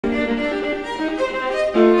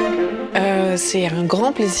c'est un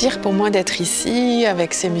grand plaisir pour moi d'être ici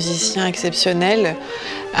avec ces musiciens exceptionnels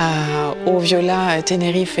au Viola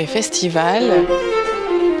Tenerife Festival.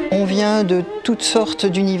 On vient de toutes sortes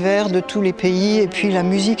d'univers, de tous les pays, et puis la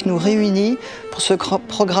musique nous réunit pour ce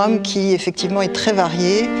programme qui effectivement est très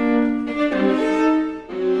varié.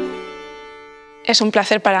 Es un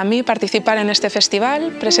placer para mí participar en este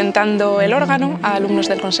festival presentando el órgano a alumnos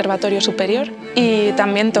del Conservatorio Superior y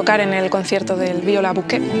también tocar en el concierto del Viola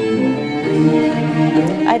Bouquet.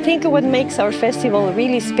 I think what makes our festival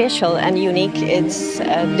really special and unique is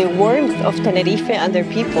the warmth of Tenerife and their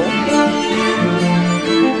people.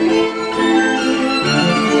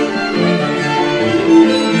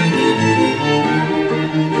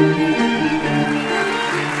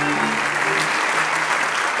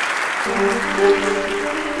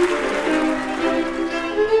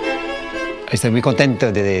 Estoy muy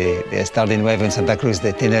contento de estar de nuevo en Santa Cruz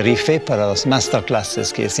de Tenerife para los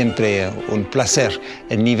masterclasses, que es siempre un placer.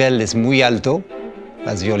 El nivel es muy alto,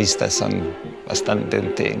 las violistas son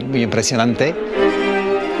muy impresionantes.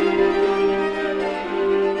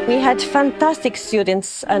 We had fantastic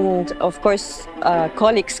students and, of course,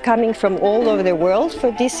 colleagues coming from all over the world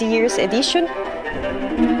for this year's edition.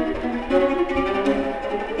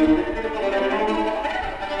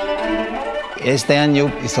 Este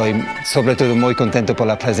año estoy sobre todo muy contento por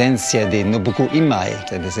la presencia de Nobuko Imai.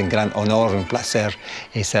 Es un gran honor, un placer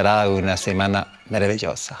y será una semana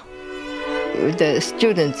maravillosa. The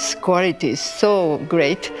students' quality is so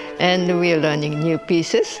great and we are learning new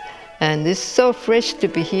pieces. And it's so fresh to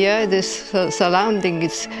be here. This surrounding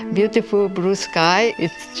is beautiful blue sky.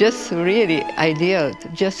 It's just really ideal.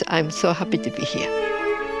 I'm so happy to be here.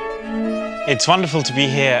 It's wonderful to be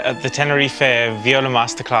here at the Tenerife Viola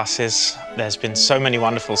Masterclasses. There's been so many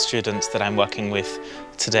wonderful students that I'm working with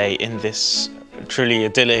today in this truly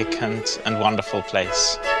idyllic and wonderful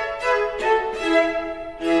place.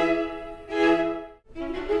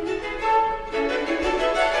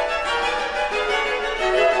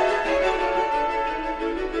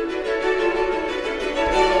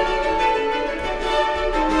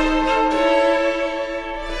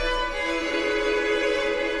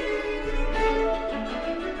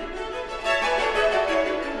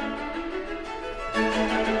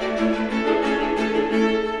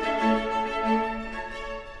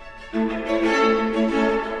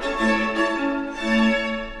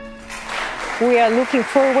 We are looking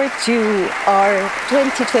forward to our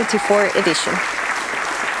 2024 edition.